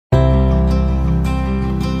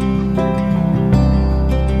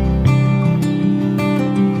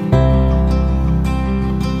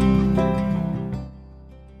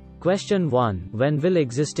Question 1. When will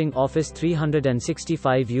existing Office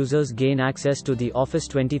 365 users gain access to the Office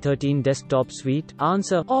 2013 desktop suite?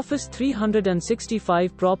 Answer. Office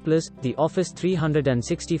 365 Pro Plus. The Office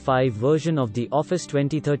 365 version of the Office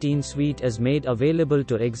 2013 suite is made available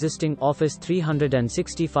to existing Office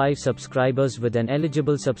 365 subscribers with an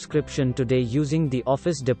eligible subscription today using the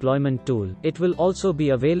Office deployment tool. It will also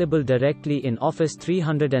be available directly in Office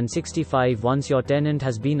 365 once your tenant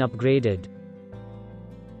has been upgraded.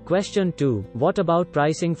 Question 2. What about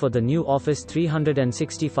pricing for the new Office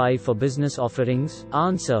 365 for business offerings?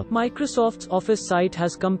 Answer. Microsoft's Office site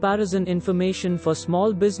has comparison information for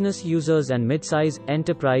small business users and mid-size,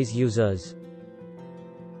 enterprise users.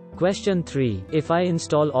 Question 3. If I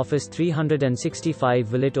install Office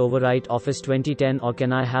 365, will it overwrite Office 2010 or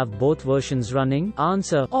can I have both versions running?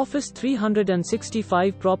 Answer. Office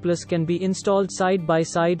 365 Pro Plus can be installed side by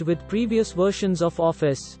side with previous versions of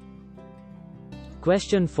Office.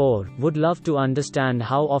 Question 4. Would love to understand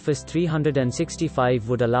how Office 365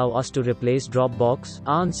 would allow us to replace Dropbox.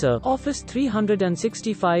 Answer. Office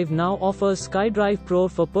 365 now offers SkyDrive Pro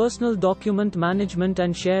for personal document management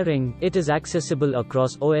and sharing. It is accessible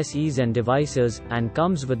across OSes and devices, and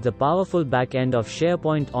comes with the powerful backend of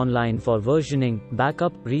SharePoint Online for versioning,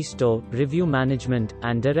 backup, restore, review management,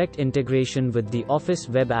 and direct integration with the Office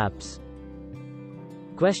web apps.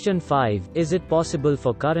 Question 5. Is it possible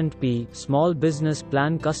for current P small business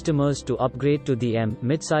plan customers to upgrade to the M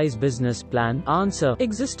mid-size business plan? Answer.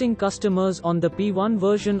 Existing customers on the P1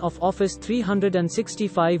 version of Office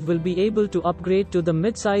 365 will be able to upgrade to the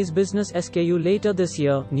mid-size business SKU later this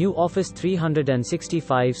year. New Office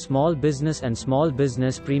 365 small business and small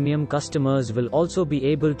business premium customers will also be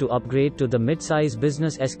able to upgrade to the mid-size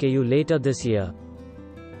business SKU later this year.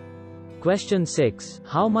 Question 6.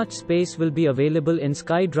 How much space will be available in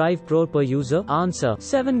SkyDrive Pro per user? Answer.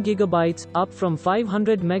 7 GB, up from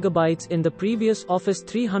 500 MB in the previous Office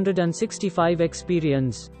 365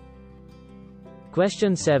 experience.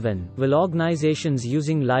 Question 7. Will organizations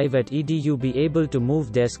using Live at Edu be able to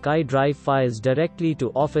move their SkyDrive files directly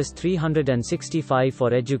to Office 365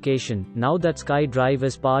 for education, now that SkyDrive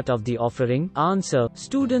is part of the offering? Answer.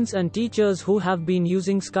 Students and teachers who have been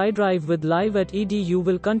using SkyDrive with Live at Edu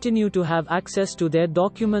will continue to have access to their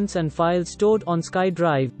documents and files stored on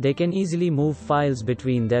SkyDrive. They can easily move files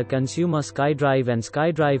between their consumer SkyDrive and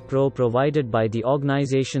SkyDrive Pro provided by the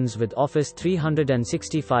organizations with Office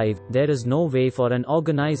 365. There is no way for an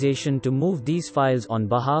organization to move these files on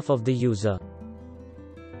behalf of the user.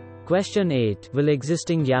 Question 8. Will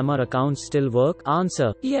existing Yammer accounts still work?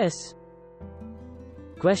 Answer. Yes.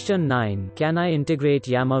 Question 9. Can I integrate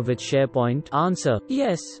Yammer with SharePoint? Answer.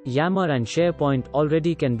 Yes. Yammer and SharePoint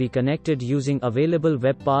already can be connected using available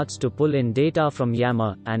web paths to pull in data from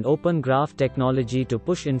Yammer, and Open Graph technology to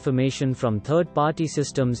push information from third-party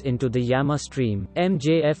systems into the Yammer stream.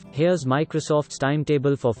 MJF. Here's Microsoft's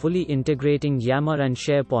timetable for fully integrating Yammer and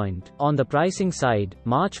SharePoint. On the pricing side,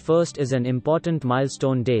 March 1st is an important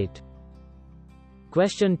milestone date.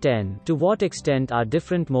 Question 10. To what extent are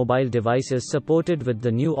different mobile devices supported with the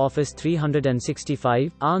new Office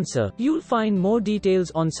 365? Answer. You'll find more details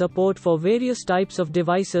on support for various types of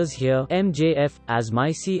devices here. MJF. As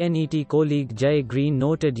my CNET colleague Jay Green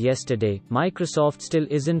noted yesterday, Microsoft still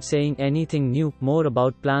isn't saying anything new, more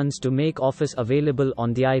about plans to make Office available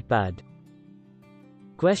on the iPad.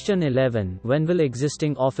 Question 11. When will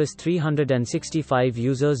existing Office 365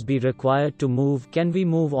 users be required to move? Can we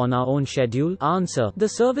move on our own schedule? Answer. The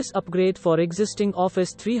service upgrade for existing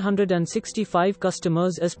Office 365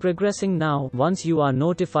 customers is progressing now. Once you are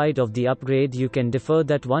notified of the upgrade, you can defer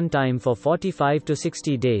that one time for 45 to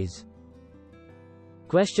 60 days.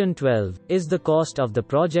 Question 12. Is the cost of the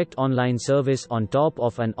Project Online service on top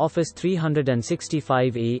of an Office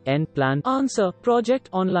 365 plan? Answer. Project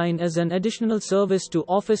Online is an additional service to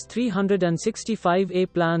Office 365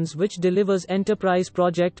 plans which delivers enterprise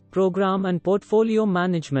project, program and portfolio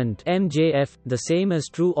management. MJF. The same is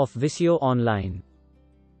true of Visio Online.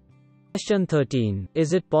 Question 13.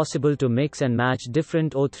 Is it possible to mix and match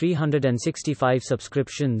different O365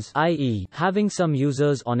 subscriptions, i.e., having some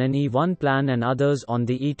users on an E1 plan and others on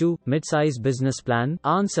the E2, mid-size business plan?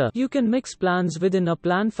 Answer. You can mix plans within a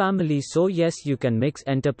plan family, so yes, you can mix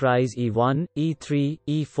Enterprise E1, E3,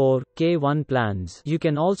 E4, K1 plans. You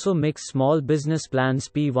can also mix small business plans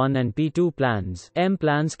P1 and P2 plans. M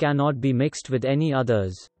plans cannot be mixed with any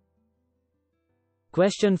others.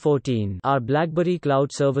 Question 14. Are BlackBerry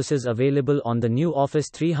Cloud services available on the new Office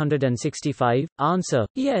 365? Answer.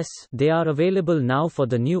 Yes, they are available now for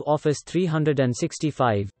the new Office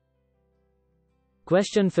 365.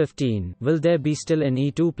 Question 15. Will there be still an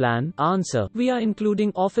E2 plan? Answer. We are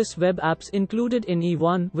including Office web apps included in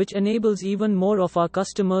E1, which enables even more of our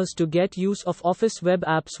customers to get use of Office web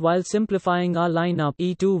apps while simplifying our lineup.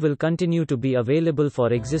 E2 will continue to be available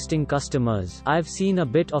for existing customers. I've seen a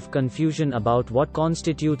bit of confusion about what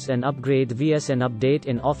constitutes an upgrade vs an update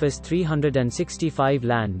in Office 365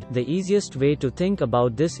 land. The easiest way to think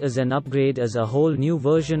about this is an upgrade as a whole new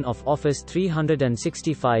version of Office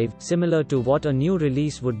 365, similar to what a new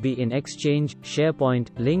release would be in Exchange,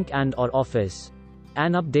 SharePoint, Lync and/or Office.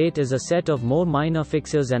 An update is a set of more minor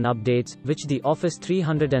fixes and updates, which the Office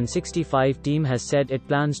 365 team has said it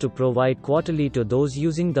plans to provide quarterly to those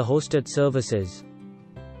using the hosted services.